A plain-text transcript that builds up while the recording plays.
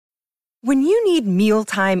When you need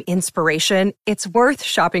mealtime inspiration, it's worth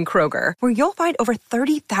shopping Kroger, where you'll find over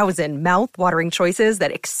 30,000 mouth-watering choices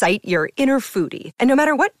that excite your inner foodie. And no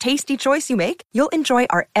matter what tasty choice you make, you'll enjoy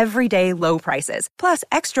our everyday low prices, plus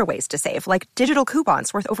extra ways to save, like digital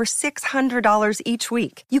coupons worth over $600 each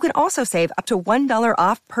week. You can also save up to $1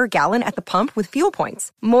 off per gallon at the pump with fuel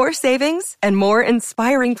points. More savings and more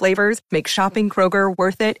inspiring flavors make shopping Kroger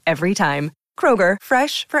worth it every time. Kroger,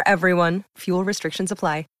 fresh for everyone. Fuel restrictions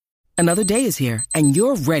apply. Another day is here, and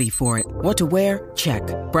you're ready for it. What to wear? Check.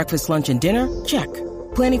 Breakfast, lunch, and dinner? Check.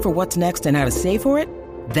 Planning for what's next and how to save for it?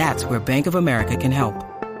 That's where Bank of America can help.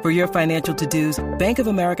 For your financial to-dos, Bank of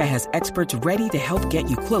America has experts ready to help get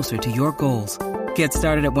you closer to your goals. Get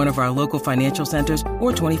started at one of our local financial centers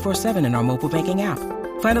or 24/7 in our mobile banking app.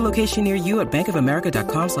 Find a location near you at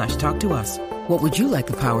bankofamerica.com/talktous. What would you like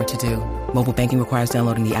the power to do? Mobile banking requires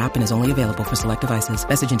downloading the app and is only available for select devices.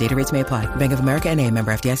 Message and data rates may apply. Bank of America N.A.,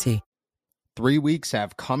 member FDIC. 3 weeks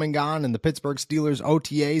have come and gone, and the Pittsburgh Steelers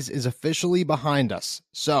OTAs is officially behind us.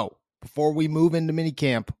 So, before we move into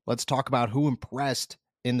minicamp, let's talk about who impressed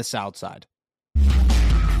in the South Side.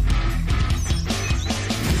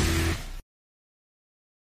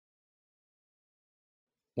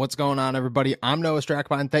 What's going on, everybody? I'm Noah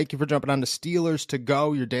Strackbine. Thank you for jumping on to Steelers to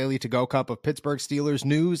Go, your daily to-go cup of Pittsburgh Steelers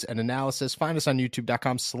news and analysis. Find us on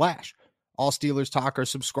youtube.com/All Steelers Talk or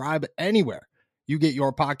subscribe anywhere you get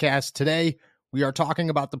your podcast. Today, we are talking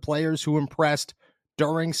about the players who impressed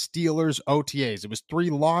during Steelers OTAs. It was 3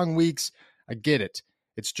 long weeks. I get it.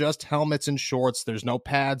 It's just helmets and shorts. There's no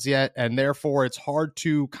pads yet, and therefore it's hard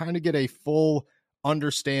to kind of get a full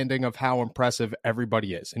understanding of how impressive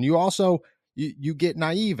everybody is. And you also you get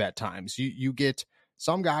naive at times. You get,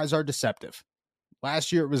 some guys are deceptive.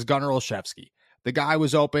 Last year it was Gunnar Olszewski. The guy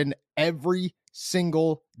was open every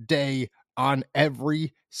single day on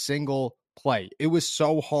every single play. It was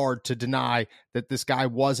so hard to deny that this guy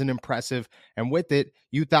wasn't impressive. And with it,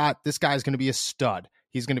 you thought this guy's going to be a stud.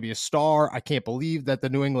 He's going to be a star. I can't believe that the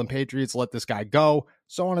New England Patriots let this guy go,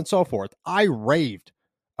 so on and so forth. I raved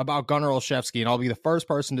about Gunnar Olszewski, and I'll be the first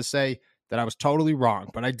person to say that I was totally wrong.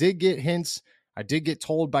 But I did get hints. I did get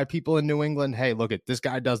told by people in New England, hey, look, this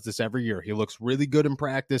guy does this every year. He looks really good in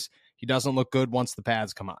practice. He doesn't look good once the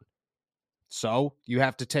pads come on. So you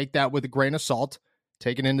have to take that with a grain of salt,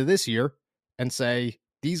 take it into this year, and say,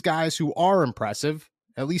 these guys who are impressive,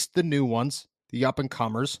 at least the new ones, the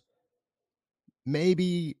up-and-comers,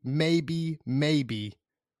 maybe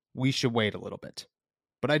we should wait a little bit.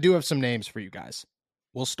 But I do have some names for you guys.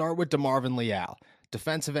 We'll start with DeMarvin Leal.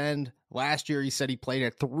 Defensive end. Last year, he said he played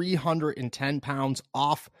at 310 pounds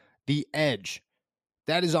off the edge.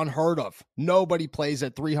 That is unheard of. Nobody plays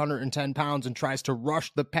at 310 pounds and tries to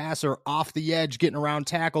rush the passer off the edge, getting around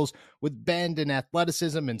tackles with bend and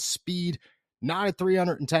athleticism and speed. Not at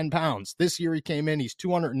 310 pounds. This year he came in, he's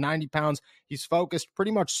 290 pounds. He's focused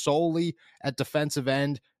pretty much solely at defensive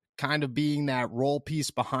end, kind of being that role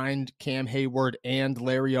piece behind Cam Hayward and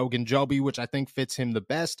Larry Ogunjobi, which I think fits him the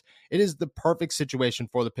best. It is the perfect situation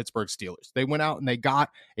for the Pittsburgh Steelers. They went out and they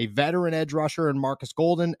got a veteran edge rusher in Marcus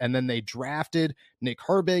Golden, and then they drafted Nick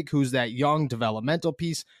Herbig, who's that young developmental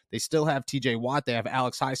piece. They still have TJ Watt. They have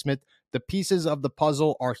Alex Highsmith. The pieces of the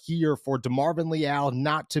puzzle are here for DeMarvin Leal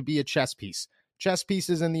not to be a chess piece. Chess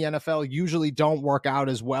pieces in the NFL usually don't work out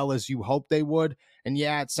as well as you hope they would. And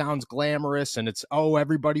yeah, it sounds glamorous and it's, oh,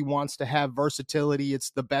 everybody wants to have versatility. It's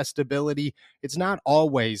the best ability. It's not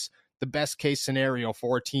always the best case scenario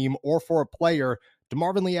for a team or for a player.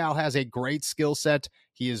 DeMarvin Leal has a great skill set.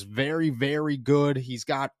 He is very, very good. He's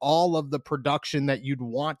got all of the production that you'd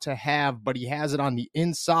want to have, but he has it on the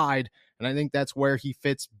inside. And I think that's where he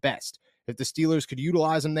fits best. If the Steelers could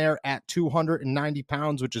utilize him there at 290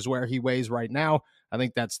 pounds, which is where he weighs right now, I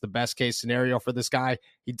think that's the best case scenario for this guy.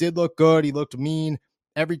 He did look good. He looked mean.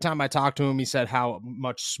 Every time I talked to him, he said how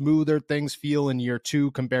much smoother things feel in year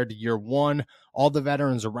 2 compared to year 1. All the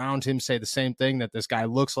veterans around him say the same thing, that this guy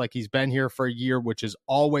looks like he's been here for a year, which is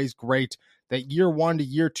always great. That year 1 to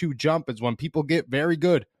year 2 jump is when people get very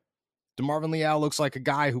good. DeMarvin Leal looks like a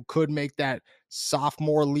guy who could make that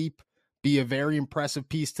sophomore leap, be a very impressive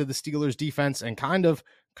piece to the Steelers defense, and kind of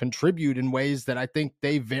contribute in ways that I think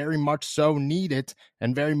they very much so need it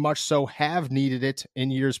and very much so have needed it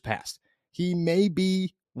in years past. He may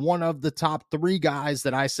be one of the top 3 guys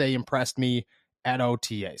that I say impressed me at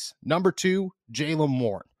OTAs. Number 2, Jaylen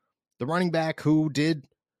Warren, the running back who did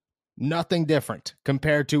nothing different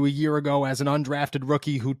compared to a year ago as an undrafted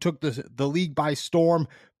rookie who took the league by storm,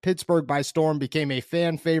 Pittsburgh by storm, became a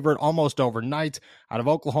fan favorite almost overnight out of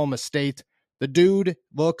Oklahoma State. The dude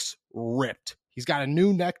looks ripped. He's got a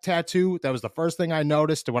new neck tattoo. That was the first thing I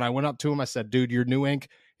noticed. When I went up to him, I said, dude, your new ink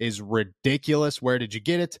is ridiculous. Where did you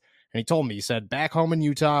get it? And he told me, he said, back home in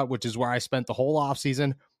Utah, which is where I spent the whole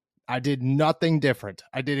offseason, I did nothing different.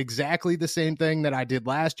 I did exactly the same thing that I did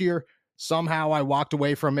last year. Somehow I walked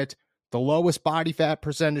away from it. The lowest body fat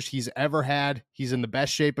percentage he's ever had. He's in the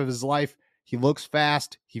best shape of his life. He looks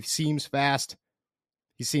fast. He seems fast.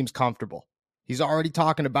 He seems comfortable. He's already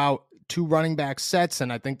talking about 2 running back sets,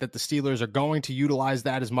 and I think that the Steelers are going to utilize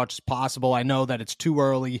that as much as possible. I know that it's too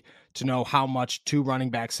early to know how much 2 running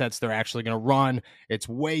back sets they're actually going to run. It's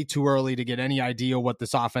way too early to get any idea what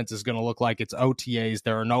this offense is going to look like. It's OTAs.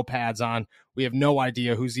 There are no pads on. We have no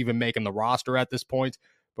idea who's even making the roster at this point.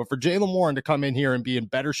 But for Jaylen Warren to come in here and be in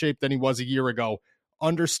better shape than he was a year ago,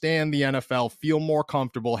 understand the NFL, feel more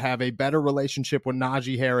comfortable, have a better relationship with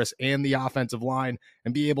Najee Harris and the offensive line,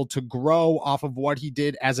 and be able to grow off of what he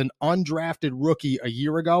did as an undrafted rookie a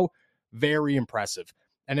year ago, very impressive.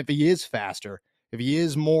 And if he is faster, if he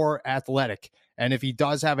is more athletic, and if he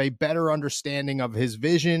does have a better understanding of his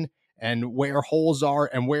vision and where holes are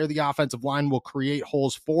and where the offensive line will create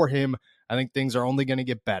holes for him, I think things are only going to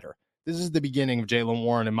get better. This is the beginning of Jaylen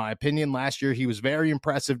Warren, in my opinion. Last year, he was very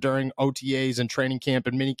impressive during OTAs and training camp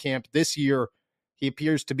and minicamp. This year, he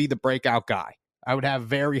appears to be the breakout guy. I would have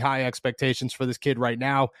very high expectations for this kid right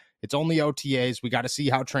now. It's only OTAs. We got to see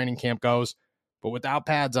how training camp goes. But without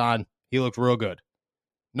pads on, he looked real good.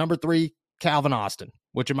 Number 3, Calvin Austin,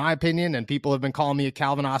 which in my opinion, and people have been calling me a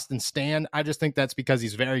Calvin Austin stan, I just think that's because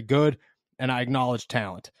he's very good, and I acknowledge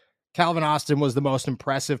talent. Calvin Austin was the most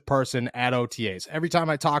impressive person at OTAs. Every time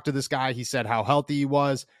I talked to this guy, he said how healthy he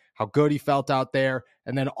was, how good he felt out there.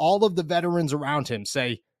 And then all of the veterans around him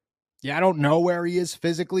say, yeah, I don't know where he is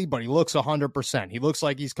physically, but he looks 100%. He looks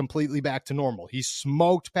like he's completely back to normal. He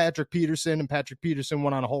smoked Patrick Peterson, and Patrick Peterson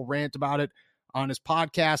went on a whole rant about it on his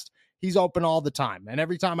podcast. He's open all the time. And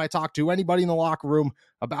every time I talk to anybody in the locker room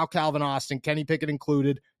about Calvin Austin, Kenny Pickett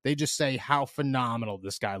included, they just say how phenomenal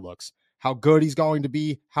this guy looks, how good he's going to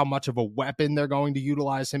be, how much of a weapon they're going to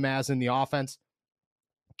utilize him as in the offense.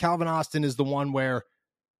 Calvin Austin is the one where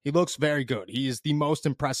he looks very good. He is the most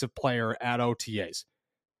impressive player at OTAs.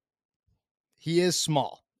 He is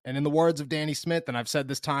small. And in the words of Danny Smith, and I've said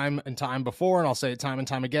this time and time before, and I'll say it time and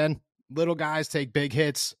time again, little guys take big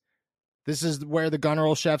hits. This is where the Gunnar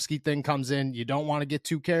Olszewski thing comes in. You don't want to get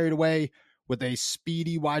too carried away with a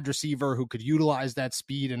speedy wide receiver who could utilize that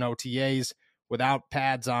speed in OTAs without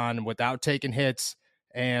pads on, without taking hits,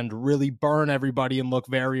 and really burn everybody and look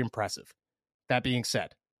very impressive. That being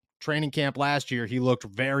said, training camp last year, he looked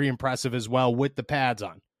very impressive as well with the pads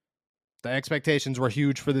on. The expectations were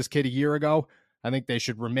huge for this kid a year ago. I think they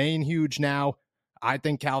should remain huge now. I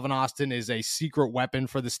think Calvin Austin is a secret weapon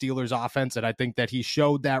for the Steelers offense, and I think that he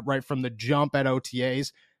showed that right from the jump at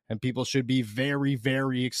OTAs, and people should be very,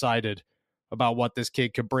 very excited about what this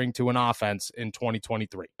kid could bring to an offense in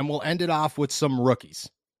 2023. And we'll end it off with some rookies.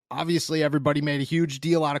 Obviously, everybody made a huge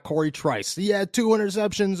deal out of Corey Trice. He had 2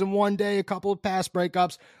 interceptions in one day, a couple of pass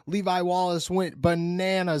breakups. Levi Wallace went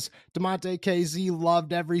bananas. Damontae KZ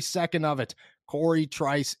loved every second of it. Corey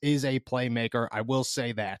Trice is a playmaker. I will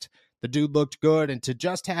say that. The dude looked good, and to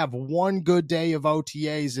just have one good day of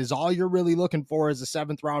OTAs is all you're really looking for as a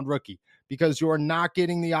 7th-round rookie, because you're not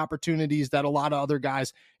getting the opportunities that a lot of other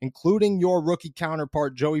guys, including your rookie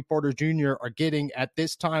counterpart, Joey Porter Jr., are getting at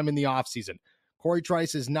this time in the offseason. Corey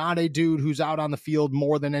Trice is not a dude who's out on the field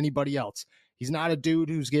more than anybody else. He's not a dude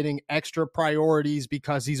who's getting extra priorities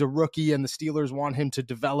because he's a rookie and the Steelers want him to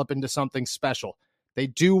develop into something special. They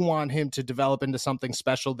do want him to develop into something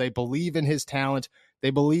special. They believe in his talent. They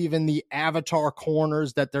believe in the avatar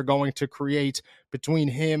corners that they're going to create between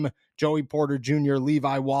him, Joey Porter Jr.,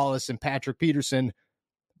 Levi Wallace, and Patrick Peterson.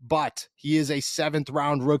 But he is a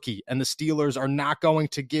 7th-round rookie, and the Steelers are not going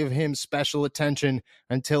to give him special attention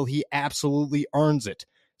until he absolutely earns it.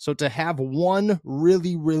 So to have one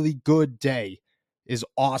really, really good day is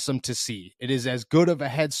awesome to see. It is as good of a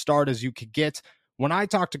head start as you could get. When I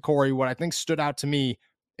talked to Corey, what I think stood out to me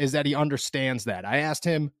is that he understands that. I asked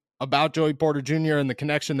him about Joey Porter Jr. and the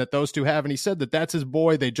connection that those two have, and he said that that's his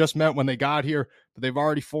boy. They just met when they got here, but they've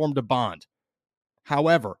already formed a bond.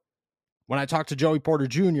 However, when I talked to Joey Porter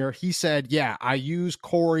Jr., he said, yeah, I use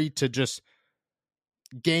Corey to just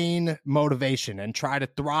gain motivation and try to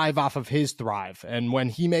thrive off of his thrive. And when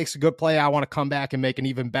he makes a good play, I want to come back and make an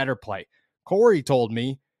even better play. Corey told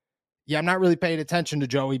me, yeah, I'm not really paying attention to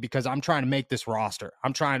Joey because I'm trying to make this roster.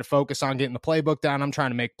 I'm trying to focus on getting the playbook down. I'm trying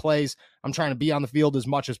to make plays. I'm trying to be on the field as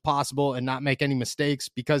much as possible and not make any mistakes,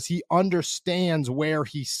 because he understands where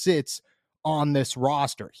he sits on this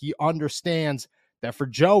roster. He understands that for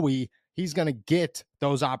Joey, he's going to get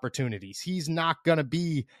those opportunities. He's not going to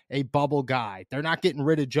be a bubble guy. They're not getting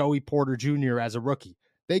rid of Joey Porter Jr. as a rookie.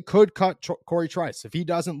 they could cut Corey Trice. If he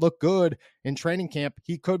doesn't look good in training camp,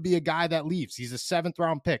 he could be a guy that leaves. He's a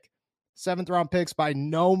 7th-round pick. 7th-round picks by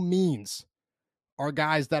no means are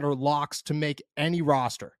guys that are locks to make any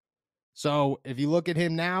roster. So if you look at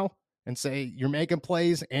him now and say you're making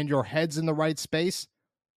plays and your head's in the right space,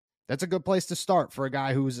 that's a good place to start for a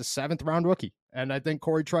guy who is a 7th-round rookie. And I think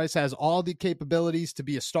Corey Trice has all the capabilities to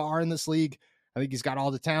be a star in this league. I think he's got all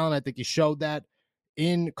the talent. I think he showed that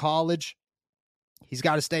in college. He's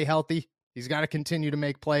got to stay healthy. He's got to continue to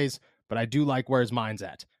make plays, but I do like where his mind's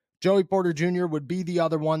at. Joey Porter Jr. would be the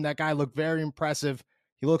other one. That guy looked very impressive.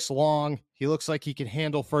 He looks long. He looks like he can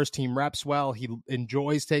handle first-team reps well. He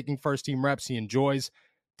enjoys taking first-team reps. He enjoys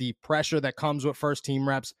the pressure that comes with first-team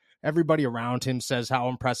reps. Everybody around him says how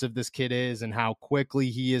impressive this kid is and how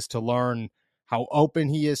quickly he is to learn, how open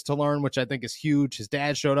he is to learn, which I think is huge. His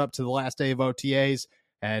dad showed up to the last day of OTAs,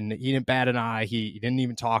 and he didn't bat an eye. He didn't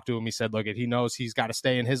even talk to him. He said, look, he knows he's got to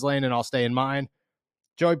stay in his lane, and I'll stay in mine.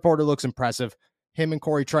 Joey Porter looks impressive. Him and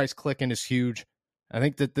Corey Trice clicking is huge. I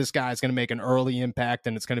think that this guy is going to make an early impact,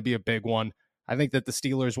 and it's going to be a big one. I think that the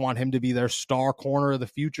Steelers want him to be their star corner of the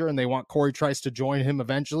future, and they want Corey Trice to join him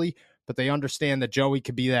eventually, but they understand that Joey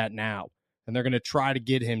could be that now, and they're going to try to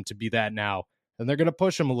get him to be that now, and they're going to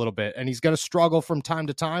push him a little bit, and he's going to struggle from time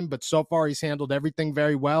to time, but so far he's handled everything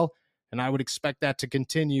very well, and I would expect that to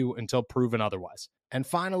continue until proven otherwise. And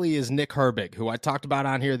finally is Nick Herbig, who I talked about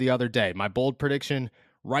on here the other day. My bold prediction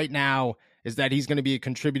right now is that he's going to be a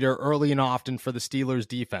contributor early and often for the Steelers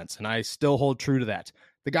defense, and I still hold true to that.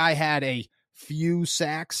 The guy had a few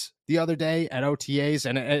sacks the other day at OTAs,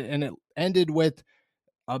 and it ended with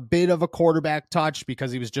a bit of a quarterback touch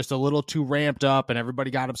because he was just a little too ramped up and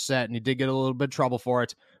everybody got upset, and he did get a little bit of trouble for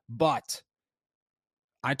it, but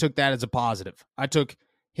I took that as a positive. I took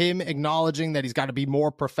him acknowledging that he's got to be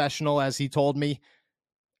more professional, as he told me,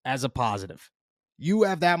 as a positive. You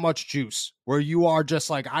have that much juice where you are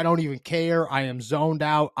just like, I don't even care. I am zoned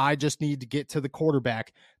out. I just need to get to the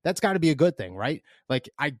quarterback. That's got to be a good thing, right? Like,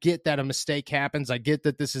 I get that a mistake happens. I get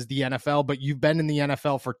that this is the NFL, but you've been in the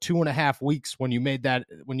NFL for 2.5 weeks when you made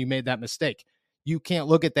that mistake. You can't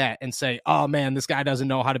look at that and say, oh man, this guy doesn't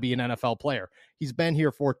know how to be an NFL player. He's been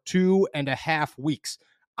here for 2.5 weeks.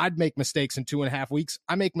 I'd make mistakes in 2.5 weeks.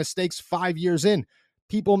 I make mistakes 5 years in.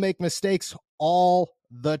 People make mistakes all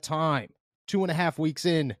the time. 2.5 weeks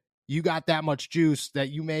in, you got that much juice that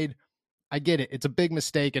you made. I get it. It's a big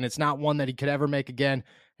mistake, and it's not one that he could ever make again,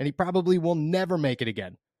 and he probably will never make it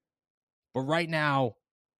again. But right now,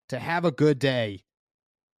 to have a good day,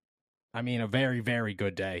 I mean a very, very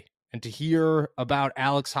good day, and to hear about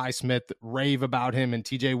Alex Highsmith rave about him and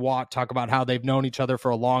TJ Watt talk about how they've known each other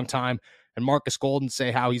for a long time, and Marcus Golden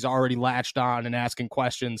say how he's already latched on and asking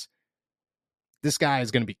questions, this guy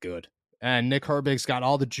is going to be good. And Nick Herbig's got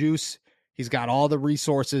all the juice. He's got all the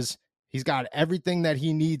resources. He's got everything that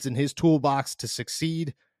he needs in his toolbox to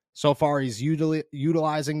succeed. So far, he's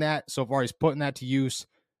utilizing that. So far, he's putting that to use.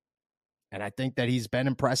 And I think that he's been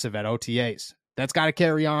impressive at OTAs. That's got to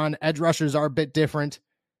carry on. Edge rushers are a bit different.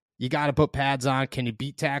 You got to put pads on. Can you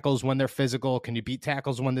beat tackles when they're physical? Can you beat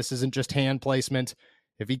tackles when this isn't just hand placement?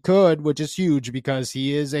 If he could, which is huge because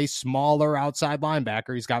he is a smaller outside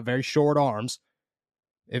linebacker. He's got very short arms.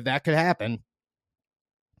 If that could happen,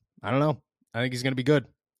 I don't know. I think he's going to be good.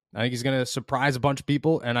 I think he's going to surprise a bunch of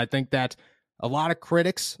people, and I think that a lot of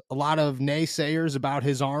critics, a lot of naysayers about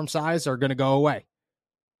his arm size are going to go away.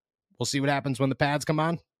 We'll see what happens when the pads come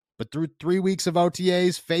on, but through 3 weeks of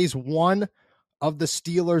OTAs, phase 1 of the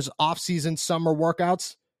Steelers offseason summer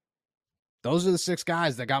workouts, those are the 6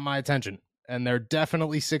 guys that got my attention, and they're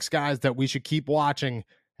definitely 6 guys that we should keep watching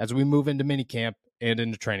as we move into minicamp and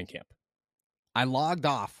into training camp. I logged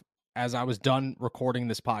off as I was done recording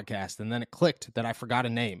this podcast, and then it clicked that I forgot a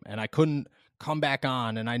name, and I couldn't come back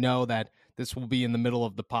on, and I know that this will be in the middle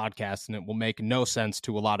of the podcast, and it will make no sense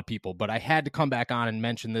to a lot of people, but I had to come back on and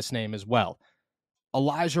mention this name as well.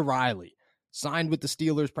 Elijah Riley signed with the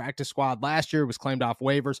Steelers practice squad last year, was claimed off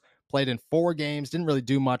waivers, played in 4 games, didn't really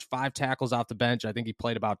do much, 5 tackles off the bench. I think he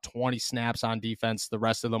played about 20 snaps on defense. The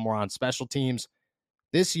rest of them were on special teams.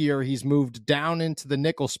 This year, he's moved down into the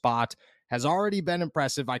nickel spot, has already been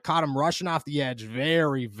impressive. I caught him rushing off the edge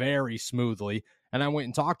very, very smoothly, and I went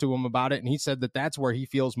and talked to him about it, and he said that that's where he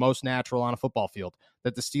feels most natural on a football field,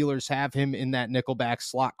 that the Steelers have him in that nickelback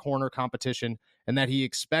slot corner competition, and that he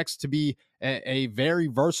expects to be a very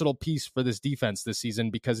versatile piece for this defense this season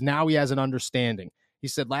because now he has an understanding. He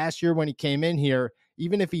said last year when he came in here,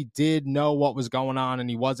 even if he did know what was going on and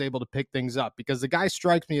he was able to pick things up, because the guy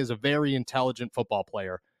strikes me as a very intelligent football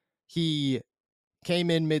player, he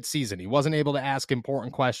came in mid-season. He wasn't able to ask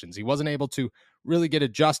important questions. He wasn't able to really get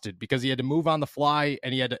adjusted because he had to move on the fly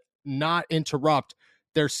and he had to not interrupt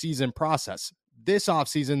their season process. This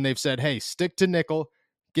offseason, they've said, hey, stick to nickel,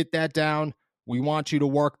 get that down. We want you to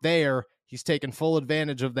work there. He's taken full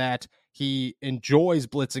advantage of that. He enjoys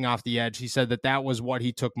blitzing off the edge. He said that was what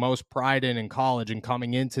he took most pride in college and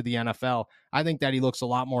coming into the NFL. I think that he looks a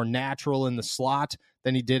lot more natural in the slot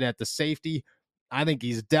than he did at the safety. I think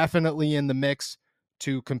he's definitely in the mix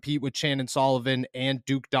to compete with Chandon Sullivan and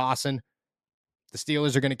Duke Dawson. The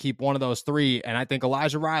Steelers are going to keep one of those three, and I think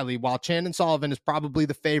Elijah Riley, while Chandon Sullivan is probably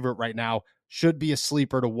the favorite right now, should be a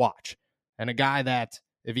sleeper to watch. And a guy that,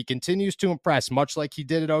 if he continues to impress, much like he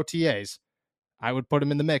did at OTAs, I would put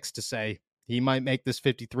him in the mix to say he might make this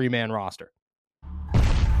 53-man roster.